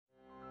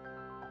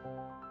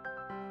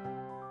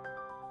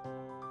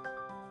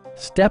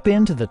Step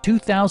into the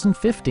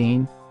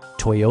 2015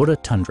 Toyota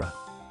Tundra.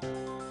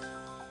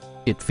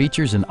 It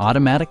features an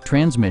automatic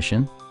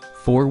transmission,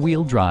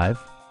 four-wheel drive,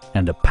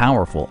 and a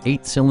powerful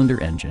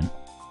 8-cylinder engine.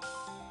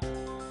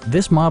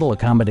 This model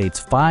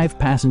accommodates 5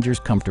 passengers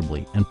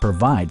comfortably and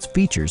provides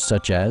features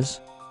such as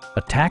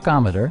a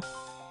tachometer,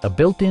 a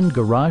built-in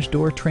garage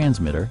door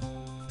transmitter,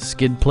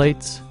 skid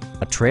plates,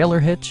 a trailer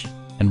hitch,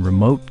 and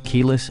remote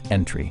keyless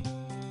entry.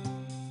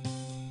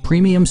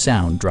 Premium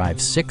sound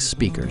drives 6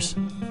 speakers,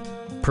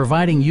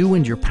 providing you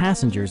and your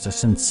passengers a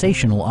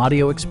sensational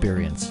audio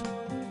experience.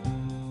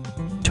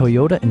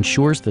 Toyota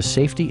ensures the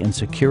safety and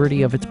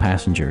security of its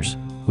passengers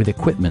with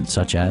equipment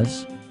such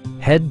as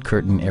head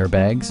curtain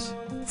airbags,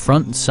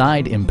 front and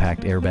side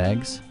impact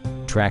airbags,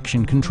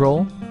 traction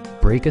control,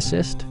 brake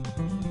assist,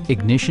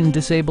 ignition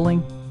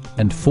disabling,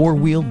 and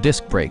 4-wheel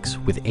disc brakes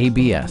with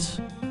ABS.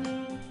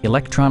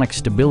 Electronic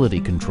stability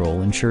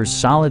control ensures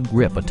solid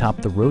grip atop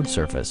the road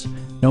surface,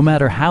 no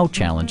matter how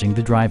challenging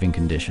the driving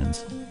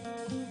conditions.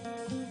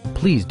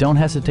 Please don't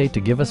hesitate to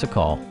give us a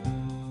call.